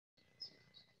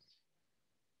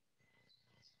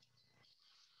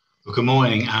Well, good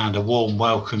morning and a warm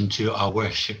welcome to our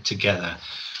worship together.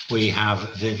 We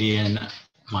have Vivian,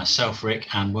 myself, Rick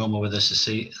and Wilma with us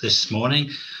this morning.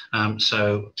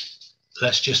 So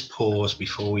let's just pause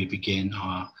before we begin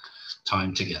our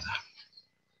time together.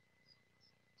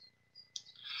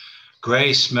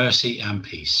 Grace, mercy and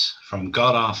peace from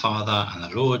God our Father and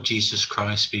the Lord Jesus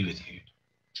Christ be with you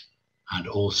and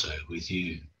also with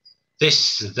you.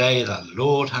 This is the day that the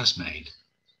Lord has made.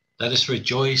 Let us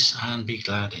rejoice and be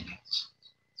glad in it.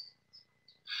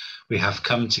 We have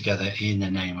come together in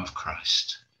the name of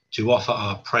Christ to offer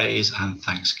our praise and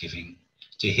thanksgiving,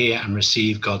 to hear and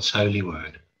receive God's holy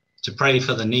word, to pray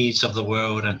for the needs of the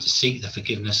world and to seek the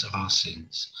forgiveness of our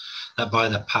sins, that by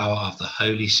the power of the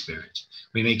Holy Spirit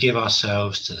we may give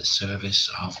ourselves to the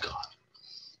service of God.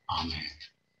 Amen.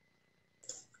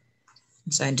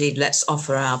 So indeed, let's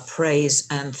offer our praise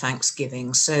and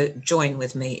thanksgiving. So join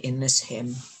with me in this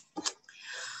hymn.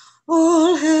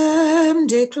 All heaven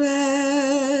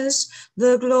declares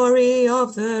the glory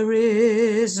of the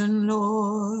risen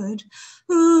Lord.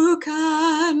 Who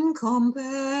can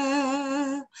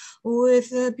compare with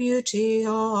the beauty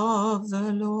of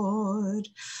the Lord?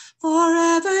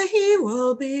 Forever he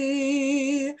will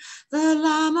be the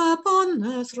Lamb upon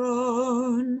the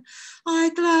throne.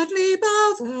 I gladly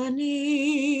bow the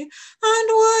knee and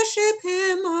worship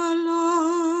him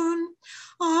alone.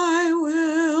 I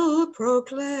will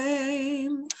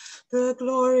proclaim the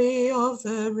glory of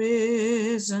the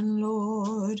risen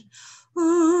Lord,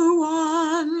 who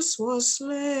once was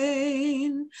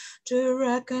slain to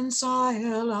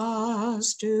reconcile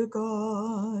us to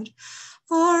God.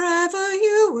 Forever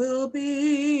you will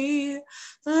be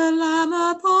the Lamb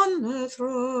upon the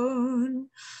throne.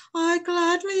 I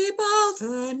gladly bow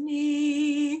the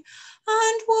knee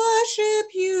and worship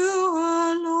you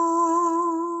alone.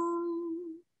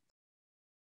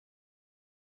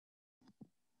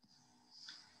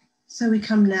 So we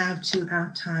come now to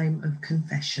our time of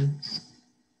confession.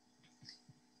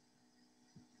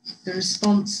 The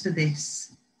response for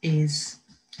this is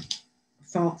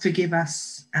forgive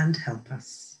us and help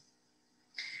us.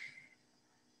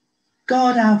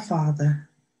 God our Father,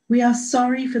 we are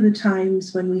sorry for the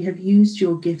times when we have used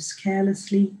your gifts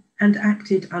carelessly and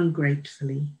acted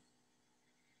ungratefully.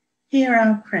 Hear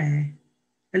our prayer,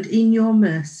 and in your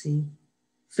mercy,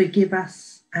 forgive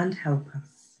us and help us.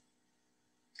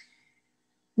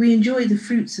 We enjoy the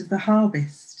fruits of the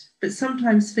harvest, but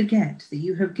sometimes forget that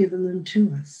you have given them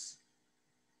to us.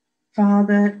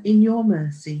 Father, in your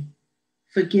mercy,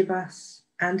 forgive us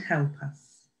and help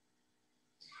us.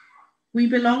 We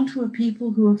belong to a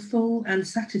people who are full and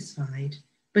satisfied,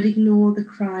 but ignore the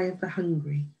cry of the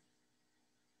hungry.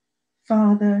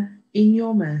 Father, in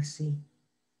your mercy,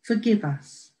 forgive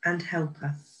us and help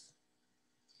us.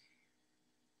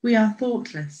 We are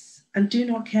thoughtless and do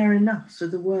not care enough for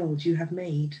the world you have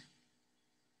made.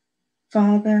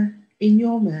 Father, in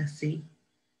your mercy,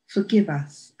 forgive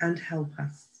us and help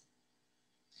us.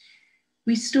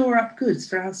 We store up goods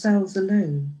for ourselves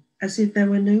alone, as if there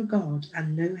were no God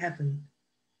and no heaven.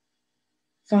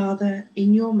 Father,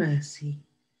 in your mercy,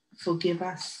 forgive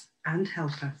us and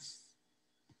help us.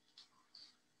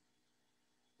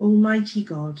 Almighty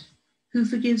God, who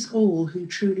forgives all who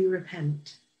truly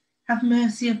repent, have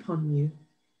mercy upon you,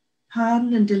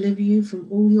 pardon and deliver you from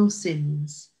all your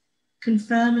sins,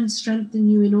 confirm and strengthen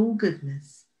you in all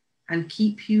goodness, and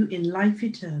keep you in life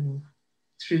eternal,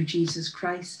 through Jesus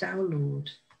Christ our Lord.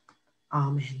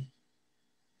 Amen.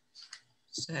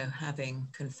 So having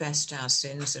confessed our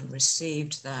sins and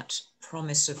received that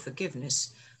promise of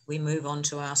forgiveness, we move on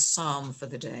to our psalm for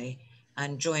the day,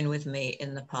 and join with me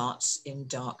in the parts in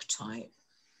dark type.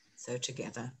 So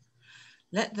together.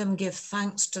 Let them give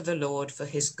thanks to the Lord for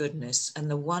his goodness and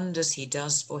the wonders he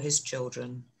does for his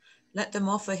children. Let them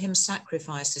offer him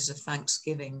sacrifices of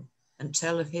thanksgiving and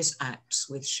tell of his acts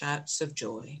with shouts of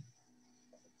joy.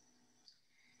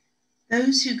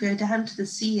 Those who go down to the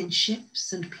sea in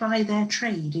ships and ply their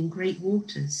trade in great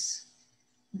waters,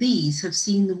 these have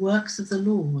seen the works of the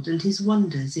Lord and his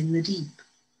wonders in the deep.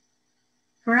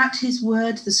 For at his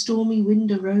word the stormy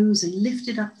wind arose and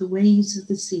lifted up the waves of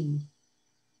the sea.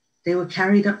 They were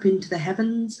carried up into the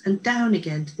heavens and down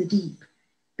again to the deep.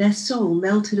 Their soul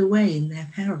melted away in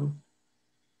their peril.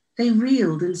 They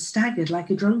reeled and staggered like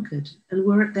a drunkard and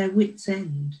were at their wits'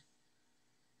 end.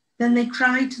 Then they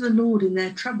cried to the Lord in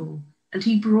their trouble, and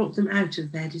he brought them out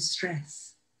of their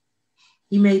distress.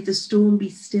 He made the storm be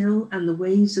still, and the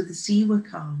waves of the sea were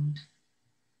calmed.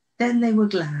 Then they were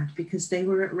glad because they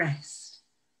were at rest,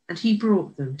 and he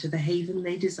brought them to the haven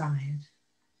they desired.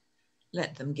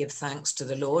 Let them give thanks to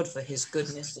the Lord for his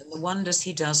goodness and the wonders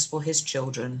he does for his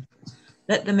children.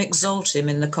 Let them exalt him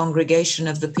in the congregation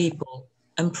of the people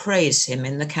and praise him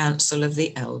in the council of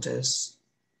the elders.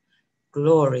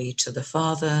 Glory to the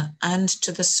Father and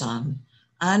to the Son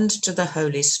and to the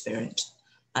Holy Spirit,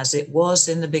 as it was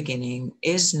in the beginning,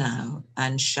 is now,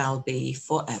 and shall be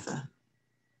forever.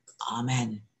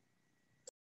 Amen.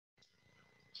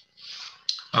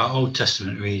 Our Old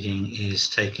Testament reading is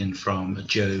taken from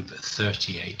Job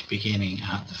 38, beginning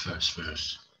at the first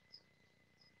verse.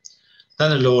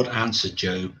 Then the Lord answered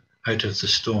Job out of the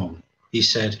storm. He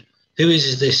said, "Who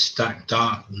is this that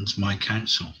darkens my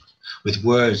counsel with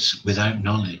words without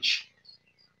knowledge?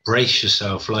 Brace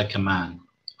yourself like a man.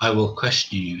 I will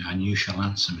question you, and you shall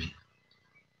answer me.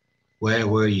 Where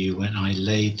were you when I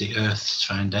laid the earth's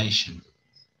foundation?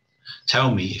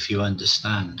 Tell me if you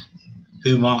understand.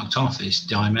 Who marked off its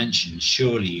dimensions?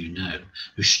 Surely you know.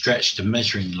 Who stretched a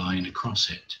measuring line across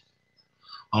it?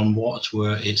 On what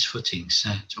were its footings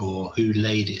set, or who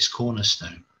laid its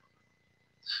cornerstone?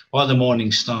 While the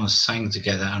morning stars sang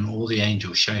together and all the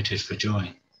angels shouted for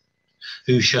joy.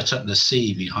 Who shut up the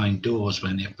sea behind doors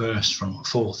when it burst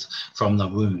forth from the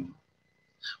womb?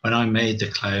 When I made the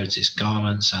clouds its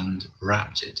garments and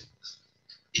wrapped it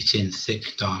in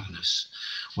thick darkness,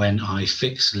 when I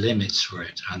fixed limits for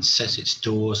it and set its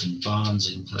doors and barns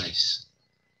in place.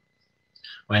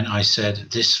 When I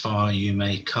said, this far you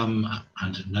may come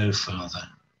and no farther.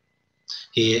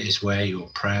 Here is where your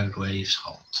proud waves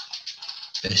halt."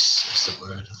 This is the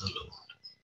word of the Lord.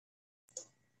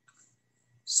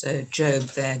 So Job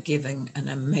there giving an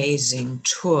amazing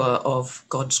tour of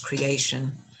God's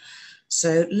creation.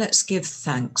 So let's give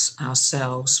thanks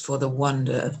ourselves for the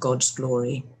wonder of God's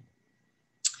glory.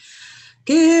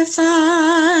 Give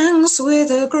thanks with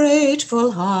a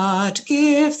grateful heart.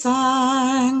 Give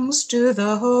thanks to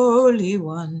the Holy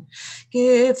One.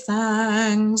 Give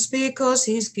thanks because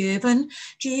he's given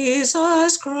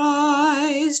Jesus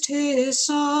Christ, his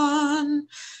Son.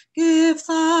 Give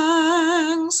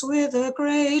thanks with a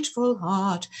grateful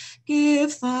heart.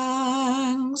 Give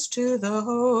thanks to the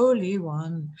Holy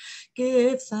One.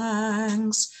 Give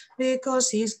thanks because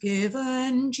he's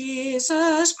given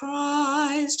Jesus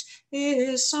Christ,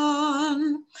 his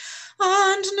Son.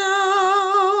 And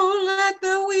now let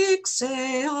the weak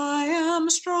say, I am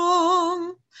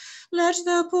strong. Let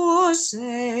the poor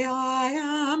say, I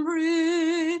am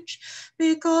rich,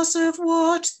 because of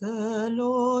what the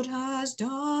Lord has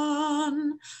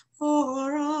done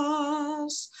for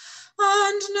us.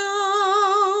 And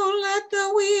now let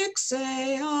the weak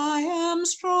say, I am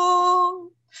strong.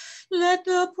 Let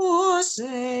the poor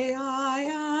say, I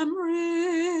am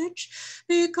rich,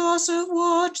 because of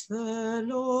what the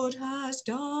Lord has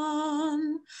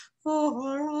done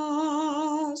for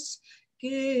us.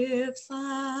 Give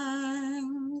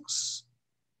thanks.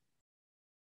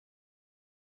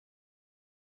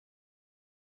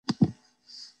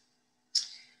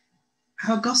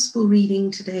 Our gospel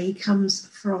reading today comes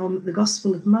from the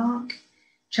Gospel of Mark,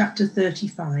 chapter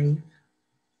 35,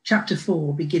 chapter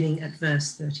 4, beginning at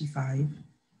verse 35.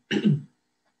 On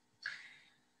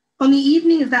the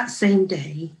evening of that same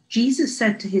day, Jesus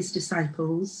said to his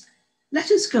disciples, "Let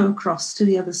us go across to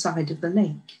the other side of the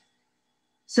lake."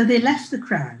 So they left the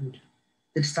crowd.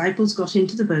 The disciples got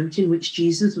into the boat in which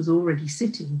Jesus was already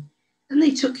sitting, and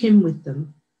they took him with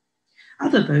them.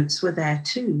 Other boats were there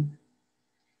too.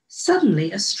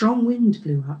 Suddenly a strong wind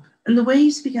blew up, and the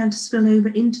waves began to spill over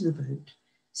into the boat,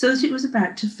 so that it was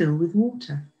about to fill with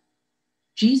water.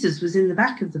 Jesus was in the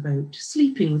back of the boat,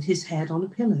 sleeping with his head on a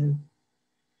pillow.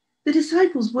 The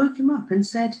disciples woke him up and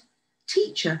said,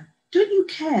 "Teacher, don't you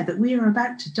care that we are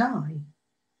about to die?"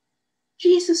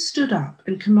 Jesus stood up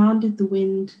and commanded the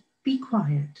wind, "Be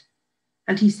quiet."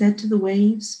 And he said to the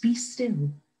waves, "Be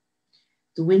still."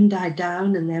 The wind died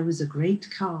down and there was a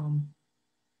great calm.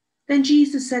 Then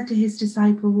Jesus said to his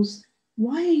disciples,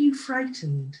 "Why are you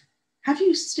frightened? Have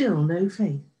you still no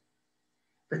faith?"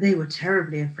 But they were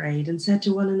terribly afraid and said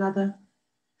to one another,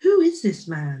 "Who is this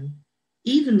man?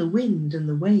 Even the wind and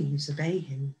the waves obey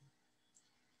him."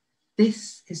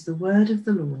 This is the word of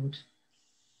the Lord.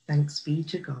 Thanks be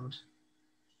to God.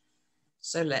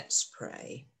 So let's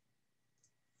pray.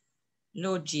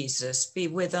 Lord Jesus, be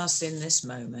with us in this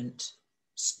moment.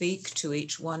 Speak to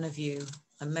each one of you,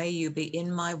 and may you be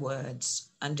in my words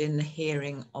and in the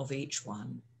hearing of each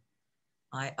one.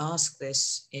 I ask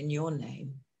this in your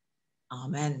name.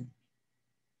 Amen.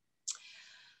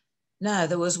 Now,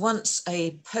 there was once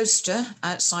a poster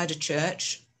outside a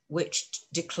church which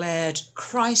declared,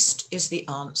 "Christ is the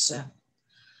answer,"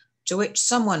 to which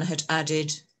someone had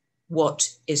added,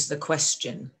 "What is the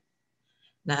question?"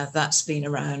 Now, that's been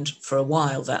around for a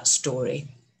while, that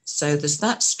story. So there's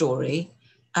that story,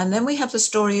 And then we have the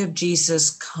story of Jesus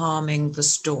calming the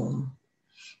storm.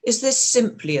 Is this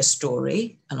simply a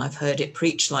story, and I've heard it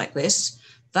preached like this,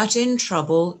 that in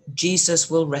trouble, Jesus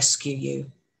will rescue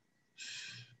you?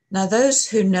 Now, those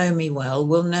who know me well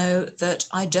will know that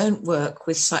I don't work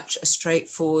with such a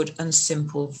straightforward and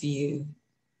simple view.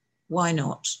 Why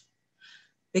not?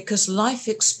 Because life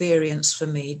experience for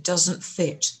me doesn't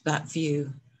fit that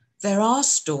view. There are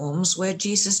storms where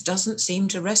Jesus doesn't seem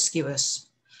to rescue us.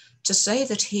 To say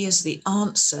that he is the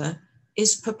answer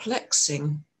is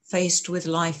perplexing, faced with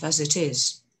life as it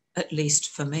is, at least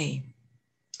for me.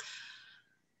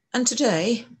 And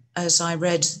today, as I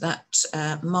read that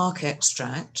Mark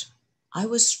extract, I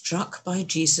was struck by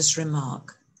Jesus'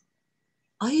 remark.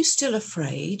 Are you still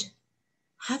afraid?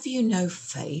 Have you no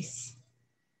faith?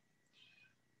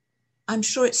 I'm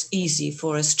sure it's easy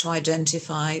for us to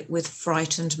identify with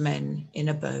frightened men in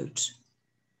a boat.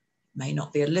 It may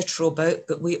not be a literal boat,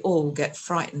 but we all get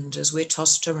frightened as we're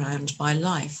tossed around by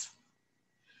life.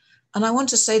 And I want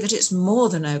to say that it's more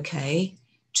than okay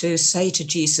to say to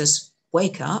Jesus,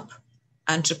 wake up,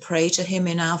 and to pray to him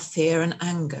in our fear and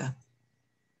anger.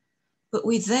 But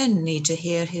we then need to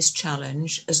hear his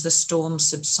challenge as the storm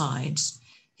subsides,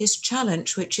 his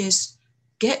challenge which is,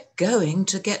 get going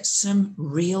to get some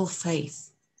real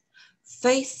faith.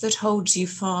 Faith that holds you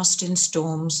fast in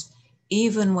storms,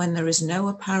 even when there is no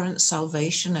apparent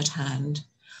salvation at hand,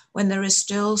 when there is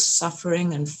still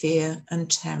suffering and fear and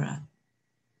terror.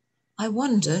 I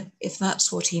wonder if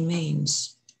that's what he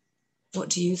means. What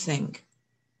do you think?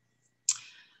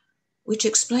 Which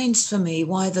explains for me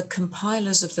why the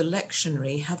compilers of the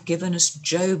lectionary have given us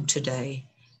Job today,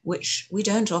 which we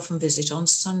don't often visit on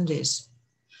Sundays.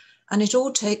 And it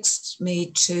all takes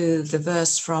me to the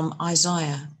verse from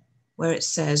Isaiah, where it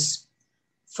says,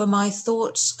 "For my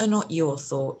thoughts are not your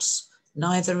thoughts,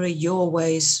 neither are your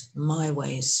ways my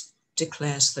ways,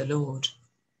 declares the Lord."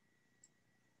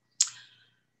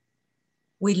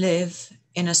 We live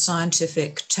in a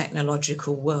scientific,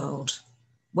 technological world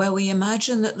where we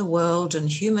imagine that the world and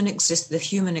the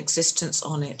human existence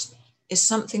on it is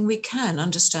something we can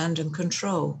understand and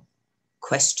control.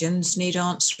 Questions need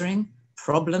answering,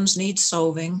 problems need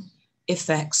solving,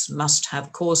 effects must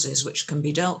have causes which can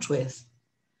be dealt with.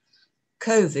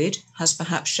 COVID has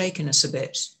perhaps shaken us a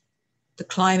bit. The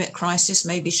climate crisis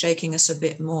may be shaking us a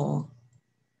bit more.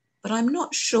 But I'm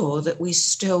not sure that we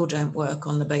still don't work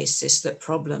on the basis that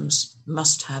problems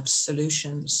must have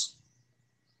solutions.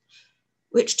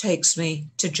 Which takes me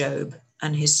to Job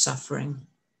and his suffering.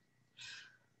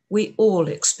 We all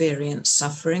experience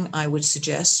suffering, I would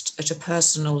suggest, at a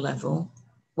personal level,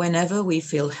 whenever we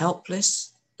feel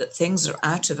helpless, that things are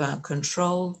out of our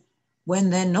control, when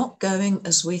they're not going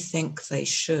as we think they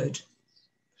should,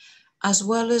 as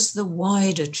well as the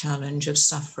wider challenge of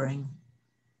suffering.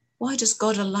 Why does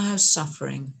God allow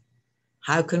suffering?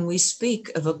 How can we speak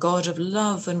of a God of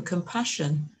love and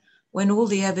compassion when all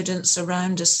the evidence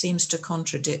around us seems to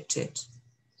contradict it?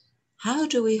 How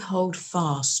do we hold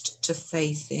fast to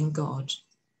faith in God?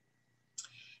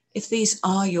 If these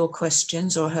are your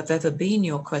questions or have ever been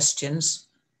your questions,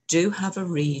 do have a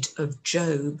read of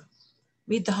Job.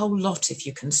 Read the whole lot if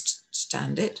you can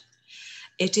stand it.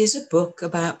 It is a book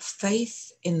about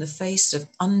faith in the face of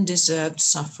undeserved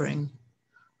suffering,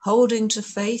 holding to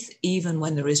faith even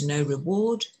when there is no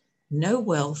reward, no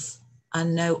wealth,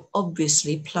 and no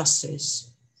obviously pluses.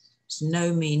 It's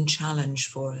no mean challenge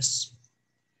for us.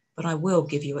 But I will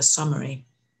give you a summary.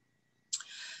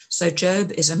 So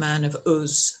Job is a man of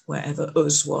Uz, wherever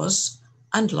Uz was,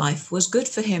 and life was good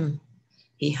for him.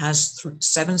 He has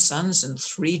 7 sons and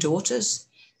 3 daughters.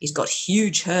 He's got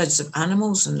huge herds of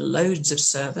animals and loads of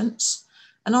servants.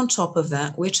 And on top of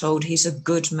that, we're told he's a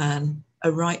good man,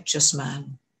 a righteous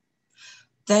man.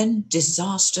 Then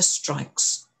disaster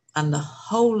strikes, and the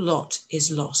whole lot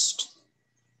is lost.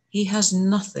 He has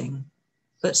nothing,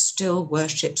 but still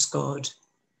worships God,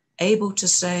 able to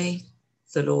say,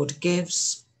 "The Lord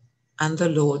gives, and the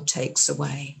Lord takes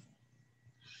away."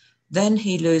 Then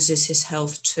he loses his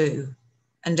health too,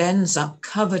 and ends up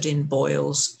covered in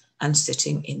boils and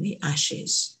sitting in the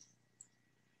ashes.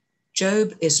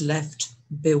 Job is left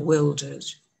bewildered.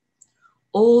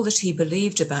 All that he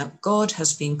believed about God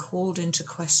has been called into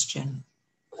question.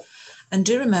 And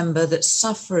do remember that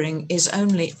suffering is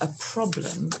only a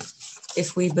problem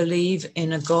if we believe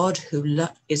in a God who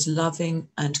is loving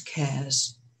and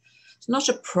cares. It's not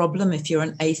a problem if you're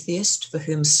an atheist for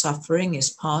whom suffering is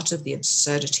part of the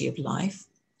absurdity of life.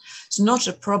 It's not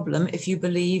a problem if you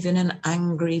believe in an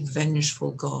angry,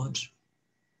 vengeful God.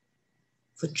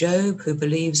 For Job, who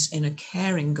believes in a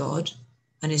caring God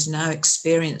and is now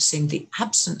experiencing the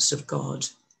absence of God,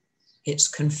 it's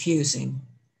confusing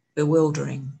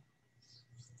bewildering.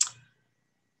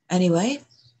 Anyway,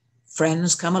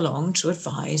 friends come along to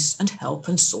advise and help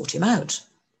and sort him out.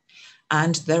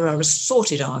 And there are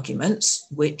assorted arguments,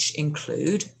 which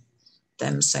include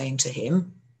them saying to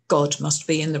him, God must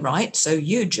be in the right, so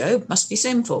you, Job, must be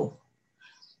sinful.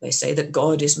 They say that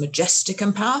God is majestic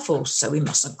and powerful, so we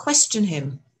mustn't question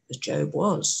him, as Job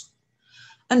was.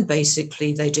 And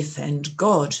basically, they defend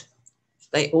God.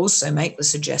 They also make the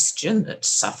suggestion that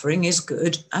suffering is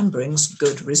good and brings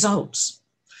good results.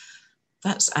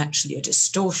 That's actually a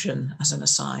distortion, as an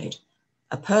aside.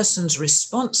 A person's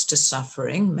response to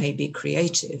suffering may be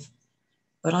creative,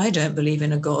 but I don't believe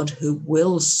in a God who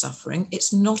wills suffering.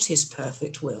 It's not his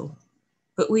perfect will.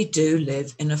 But we do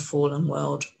live in a fallen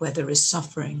world where there is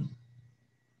suffering.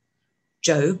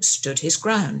 Job stood his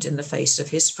ground in the face of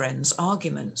his friends'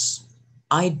 arguments.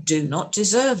 I do not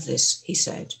deserve this, he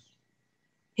said.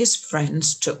 His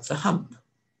friends took the hump.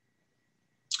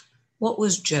 What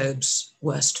was Job's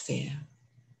worst fear?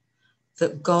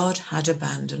 That God had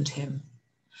abandoned him,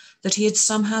 that he had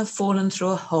somehow fallen through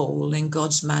a hole in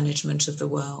God's management of the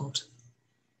world.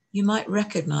 You might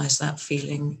recognize that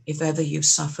feeling if ever you've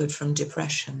suffered from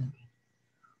depression.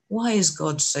 Why is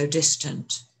God so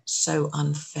distant, so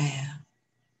unfair?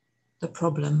 The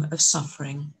problem of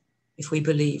suffering if we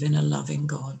believe in a loving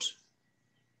God.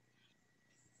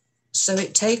 So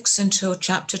it takes until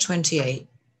chapter 38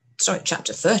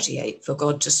 for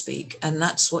God to speak, and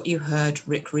that's what you heard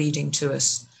Rick reading to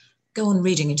us. Go on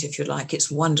reading it if you like. It's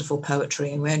wonderful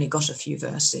poetry, and we only got a few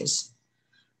verses.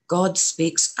 God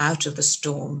speaks out of the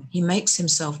storm. He makes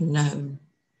himself known.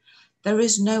 There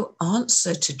is no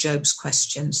answer to Job's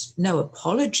questions, no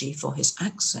apology for his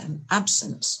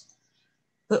absence.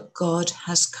 But God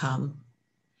has come,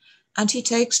 and he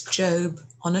takes Job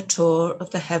on a tour of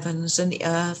the heavens and the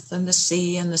earth and the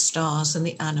sea and the stars and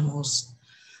the animals,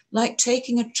 like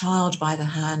taking a child by the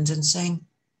hand and saying,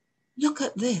 look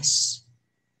at this.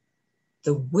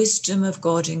 The wisdom of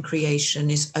God in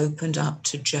creation is opened up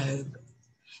to Job.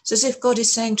 It's as if God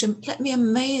is saying to him, let me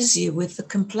amaze you with the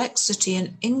complexity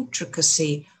and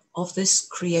intricacy of this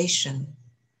creation.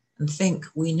 And think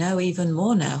we know even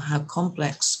more now how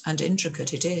complex and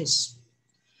intricate it is.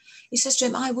 He says to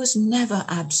him, I was never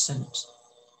absent.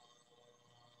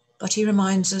 But he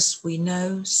reminds us we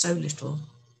know so little.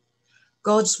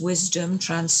 God's wisdom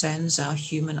transcends our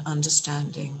human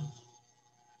understanding.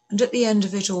 And at the end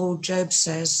of it all, Job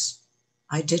says,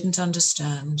 I didn't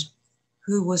understand.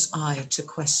 Who was I to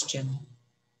question?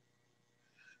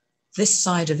 This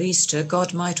side of Easter,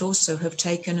 God might also have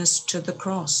taken us to the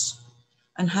cross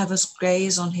and have us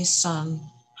gaze on his Son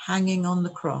hanging on the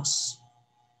cross.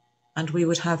 And we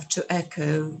would have to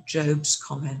echo Job's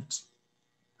comment,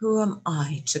 who am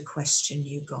I to question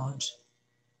you, God?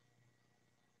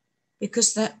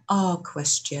 Because there are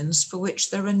questions for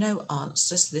which there are no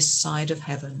answers this side of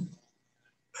heaven,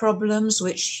 problems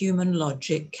which human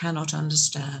logic cannot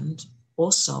understand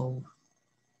or solve.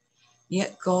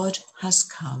 Yet God has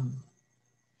come.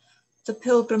 The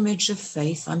pilgrimage of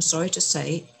faith, I'm sorry to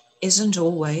say, isn't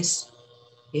always,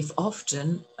 if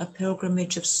often, a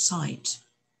pilgrimage of sight.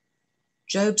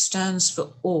 Job stands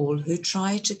for all who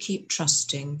try to keep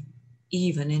trusting,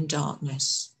 even in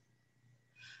darkness.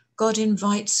 God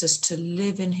invites us to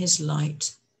live in his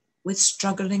light with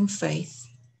struggling faith,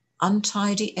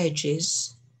 untidy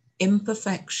edges,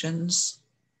 imperfections,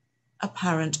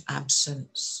 apparent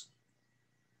absence.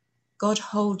 God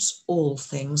holds all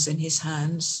things in his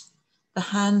hands, the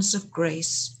hands of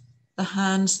grace, the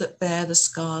hands that bear the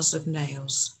scars of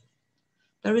nails.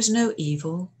 There is no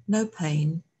evil, no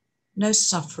pain, no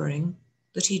suffering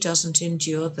that he doesn't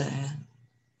endure there,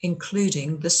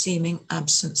 including the seeming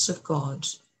absence of God.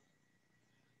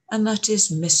 And that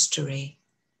is mystery,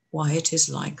 why it is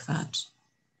like that.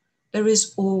 There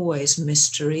is always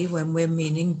mystery when we're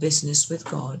meaning business with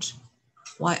God,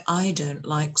 why I don't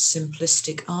like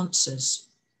simplistic answers.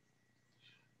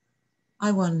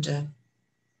 I wonder,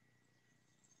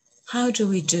 how do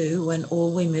we do when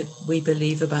all we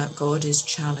believe about God is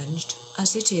challenged,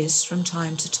 as it is from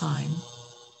time to time?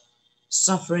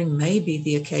 Suffering may be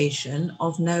the occasion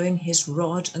of knowing his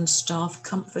rod and staff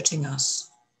comforting us,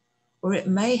 or it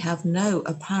may have no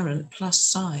apparent plus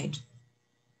side.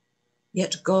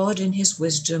 Yet God in his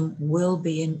wisdom will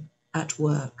be at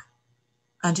work,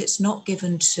 and it's not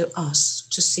given to us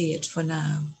to see it for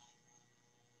now.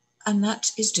 And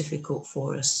that is difficult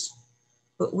for us,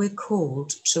 but we're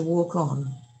called to walk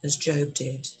on as Job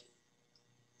did.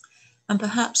 And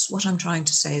perhaps what I'm trying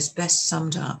to say is best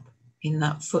summed up in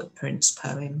that Footprints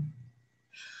poem.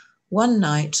 One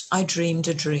night I dreamed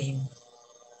a dream.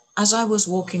 As I was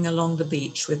walking along the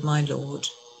beach with my Lord,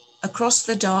 Across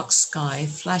the dark sky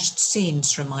flashed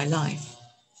scenes from my life.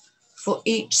 For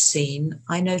each scene,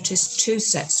 I noticed 2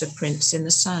 sets of prints in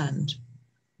the sand,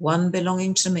 one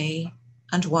belonging to me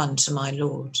and one to my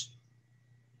Lord.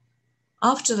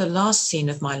 After the last scene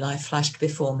of my life flashed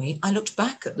before me, I looked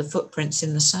back at the footprints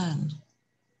in the sand.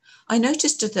 I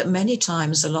noticed that many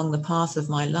times along the path of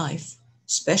my life,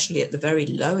 especially at the very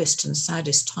lowest and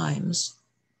saddest times,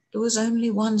 there was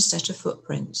only one set of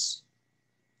footprints.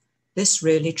 This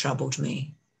really troubled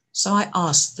me, so I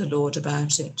asked the Lord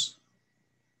about it.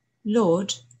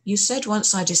 Lord, you said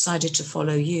once I decided to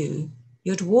follow you,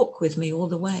 you'd walk with me all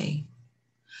the way.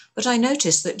 But I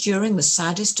noticed that during the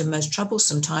saddest and most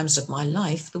troublesome times of my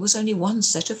life, there was only one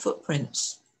set of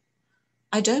footprints.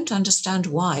 I don't understand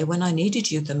why, when I needed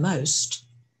you the most,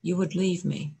 you would leave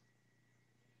me.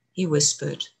 He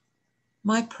whispered,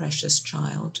 "My precious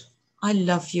child, I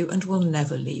love you and will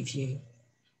never leave you.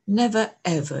 Never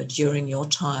ever during your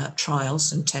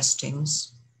trials and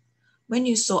testings. When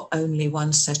you saw only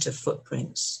one set of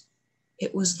footprints,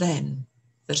 it was then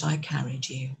that I carried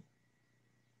you."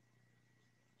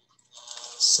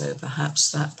 So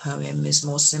perhaps that poem is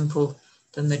more simple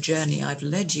than the journey I've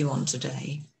led you on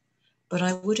today, but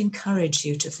I would encourage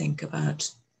you to think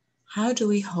about, how do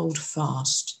we hold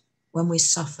fast when we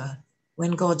suffer,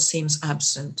 when God seems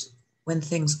absent, when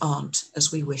things aren't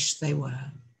as we wish they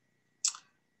were?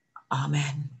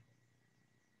 Amen.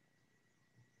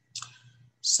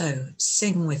 So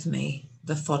sing with me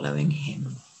the following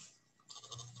hymn.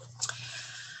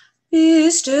 Be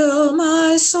still,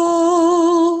 my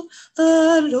soul,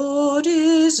 the Lord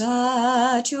is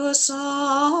at your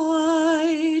side.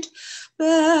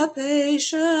 Bear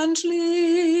patiently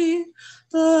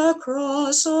the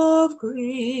cross of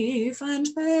grief and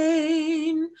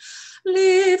pain.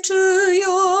 Leave to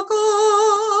your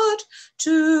God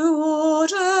to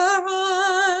order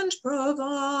and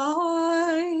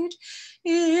provide.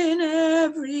 In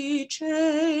every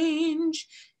change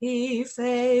he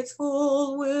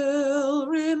faithful will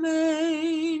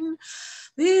remain.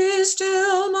 Be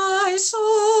still, my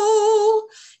soul,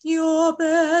 your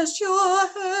best, your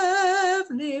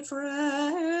heavenly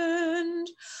friend,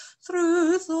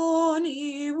 through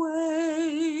thorny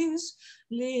ways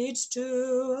leads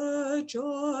to a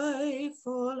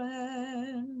joyful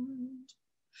end.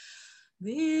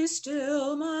 Be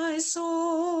still, my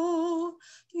soul,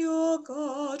 your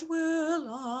God will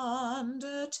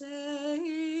undertake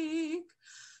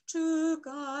to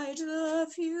guide the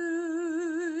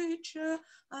future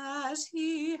as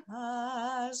he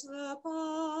has the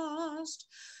past.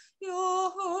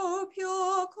 Your hope,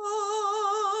 your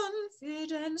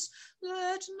confidence,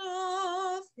 let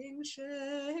nothing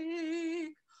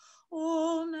shake.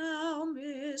 All now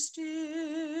mysterious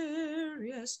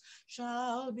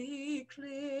shall be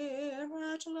clear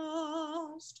at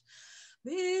last.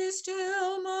 Be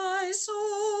still, my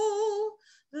soul,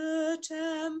 the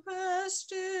tempest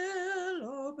still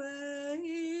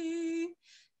obey.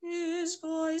 His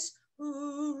voice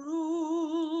who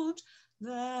ruled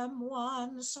them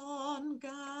once on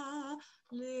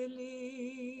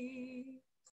Galilee.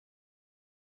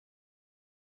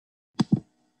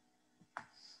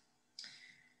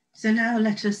 So now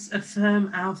let us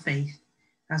affirm our faith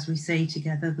as we say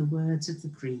together the words of the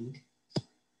Creed.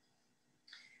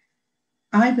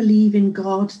 I believe in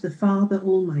God, the Father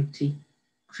Almighty,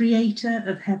 creator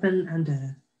of heaven and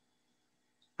earth.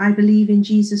 I believe in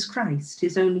Jesus Christ,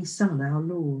 his only Son, our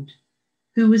Lord,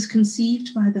 who was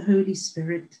conceived by the Holy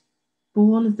Spirit,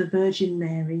 born of the Virgin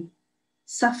Mary,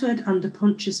 suffered under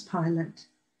Pontius Pilate,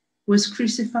 was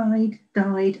crucified,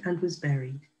 died, and was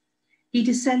buried. He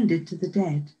descended to the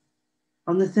dead.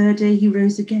 On the 3rd day he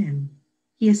rose again.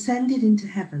 He ascended into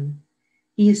heaven.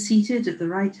 He is seated at the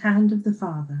right hand of the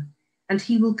Father, and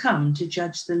he will come to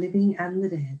judge the living and the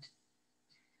dead.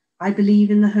 I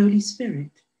believe in the Holy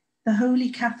Spirit, the Holy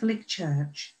Catholic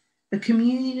Church, the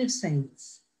communion of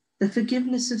saints, the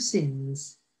forgiveness of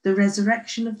sins, the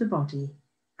resurrection of the body,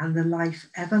 and the life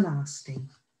everlasting.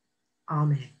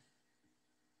 Amen.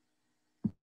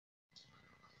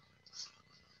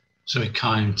 So we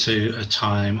come to a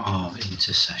time of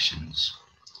intercessions.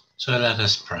 So let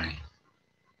us pray.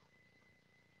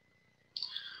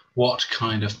 What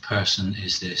kind of person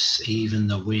is this? Even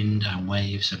the wind and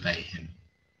waves obey him.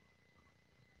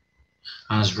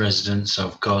 As residents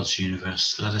of God's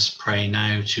universe, let us pray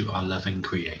now to our loving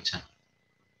Creator.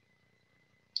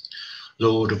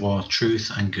 Lord of all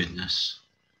truth and goodness,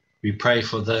 we pray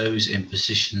for those in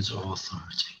positions of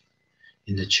authority,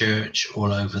 in the church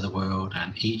all over the world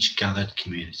and each gathered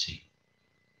community,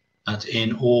 that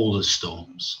in all the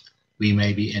storms we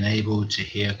may be enabled to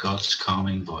hear God's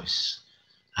calming voice,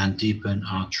 and deepen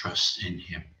our trust in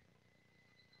him.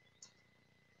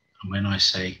 And when I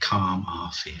say calm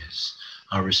our fears,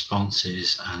 our response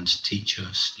is, and teach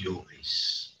us your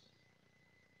peace.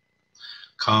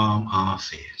 Calm our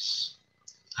fears,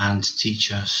 and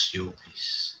teach us your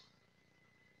peace.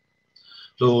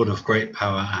 Lord of great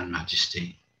power and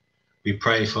majesty, we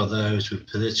pray for those with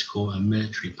political and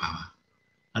military power,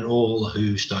 and all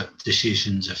whose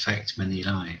decisions affect many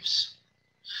lives.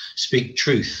 Speak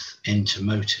truth into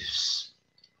motives,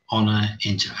 honour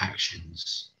into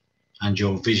actions, and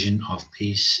your vision of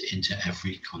peace into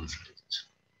every conflict.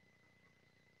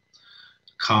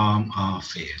 Calm our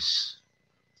fears,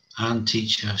 and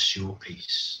teach us your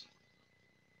peace.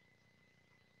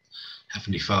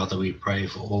 Heavenly Father, we pray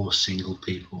for all single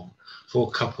people,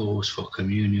 for couples, for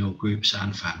communal groups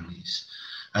and families,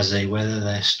 as they weather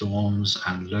their storms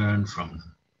and learn from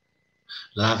them.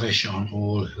 Lavish on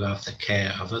all who have the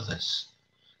care of others,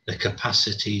 the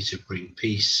capacity to bring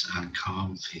peace and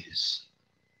calm fears.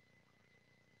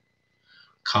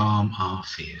 Calm our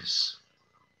fears,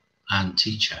 and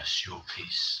teach us your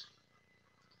peace.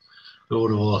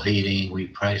 Lord of all healing, we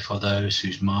pray for those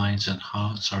whose minds and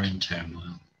hearts are in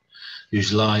turmoil,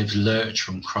 whose lives lurch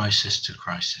from crisis to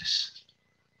crisis,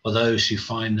 for those who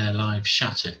find their lives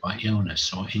shattered by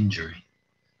illness or injury,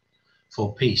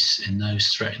 for peace in those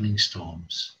threatening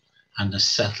storms and the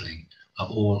settling of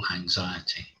all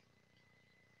anxiety.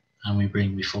 And we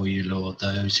bring before you, Lord,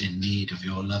 those in need of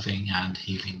your loving and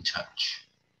healing touch.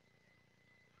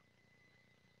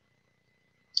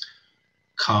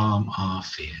 Calm our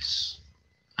fears,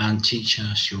 and teach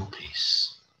us your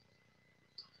peace.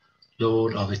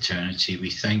 Lord of eternity, we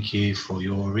thank you for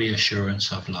your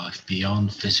reassurance of life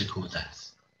beyond physical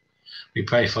death. We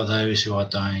pray for those who are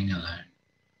dying alone,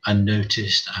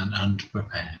 unnoticed and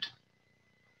unprepared.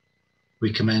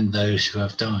 We commend those who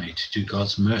have died to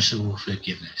God's merciful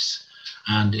forgiveness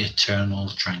and eternal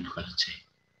tranquility.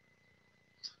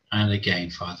 And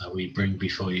again, Father, we bring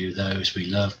before you those we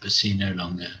love but see no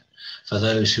longer, for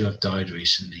those who have died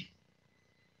recently,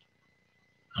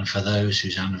 and for those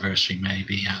whose anniversary may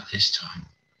be at this time.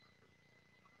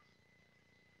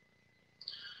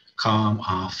 Calm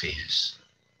our fears,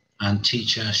 and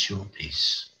teach us your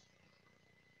peace.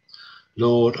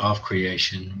 Lord of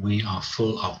creation, we are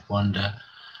full of wonder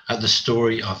at the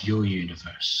story of your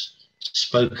universe,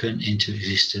 spoken into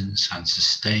existence and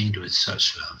sustained with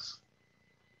such love.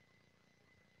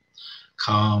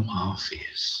 Calm our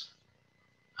fears,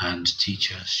 and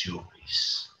teach us your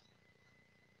peace.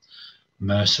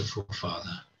 Merciful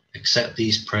Father, accept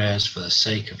these prayers for the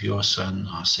sake of your Son,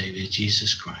 our Saviour,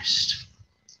 Jesus Christ.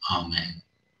 Amen.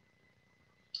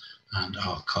 And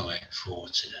our collect for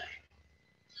today.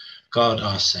 God,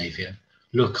 our Saviour,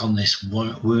 look on this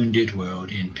wounded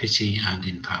world in pity and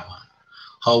in power.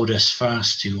 Hold us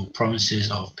fast to your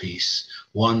promises of peace,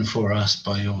 won for us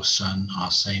by your Son, our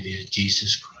Saviour,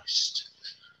 Jesus Christ.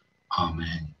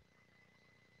 Amen.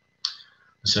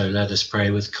 So let us pray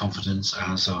with confidence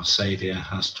as our Saviour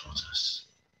has taught us.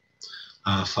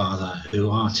 Our Father,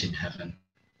 who art in heaven,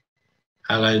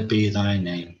 hallowed be thy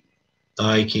name.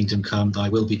 Thy kingdom come, thy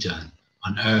will be done,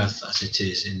 on earth as it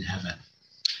is in heaven.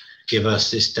 Give us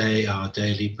this day our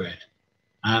daily bread,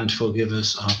 and forgive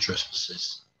us our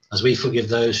trespasses, as we forgive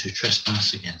those who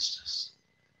trespass against us.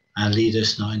 And lead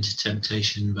us not into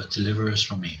temptation, but deliver us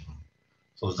from evil.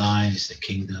 For thine is the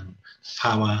kingdom, the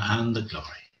power, and the glory,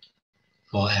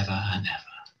 forever and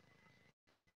ever.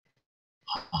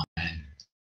 Amen.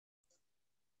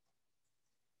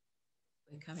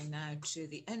 We're coming now to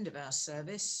the end of our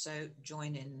service, so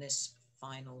join in this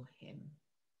final hymn.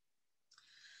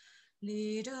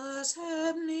 Lead us,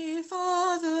 Heavenly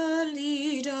Father,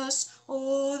 lead us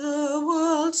o'er the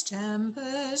world's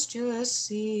tempestuous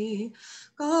sea.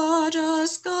 Guard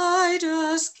us, guide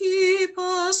us, keep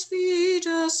us, feed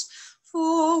us,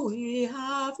 for we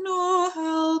have no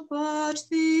help but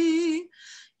thee.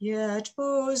 Yet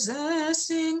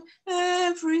possessing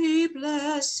every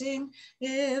blessing,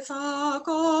 if our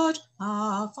God,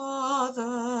 our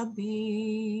Father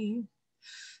be.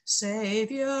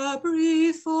 Saviour,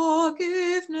 breathe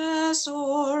forgiveness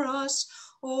o'er us,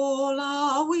 all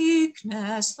our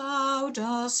weakness thou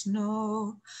dost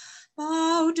know.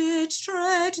 Thou didst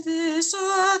tread this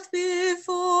earth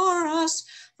before us,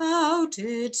 thou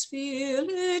didst feel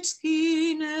its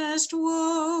keenest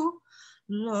woe.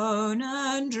 Lone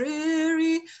and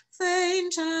dreary,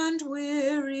 faint and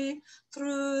weary,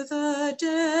 through the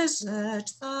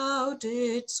desert thou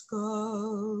didst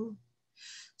go.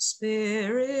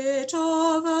 Spirit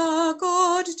of a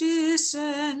God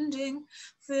descending,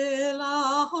 fill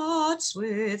our hearts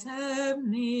with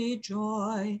heavenly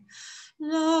joy.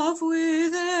 Love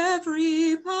with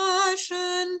every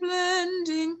passion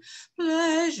blending,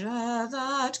 pleasure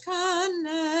that can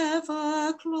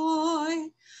never cloy.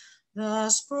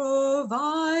 Thus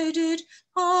provided,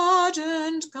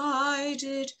 pardoned,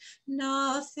 guided,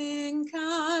 nothing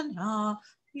can our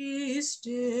peace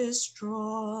destroy.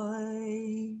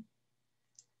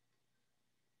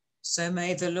 So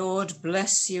may the Lord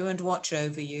bless you and watch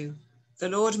over you. The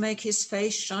Lord make his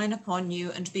face shine upon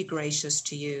you and be gracious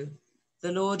to you.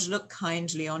 The Lord look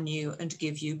kindly on you and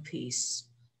give you peace.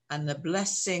 And the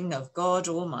blessing of God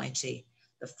Almighty,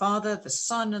 the Father, the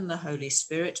Son, and the Holy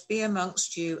Spirit be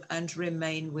amongst you and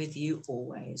remain with you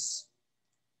always.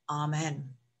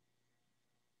 Amen.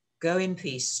 Go in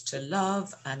peace to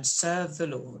love and serve the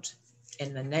Lord.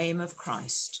 In the name of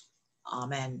Christ.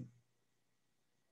 Amen.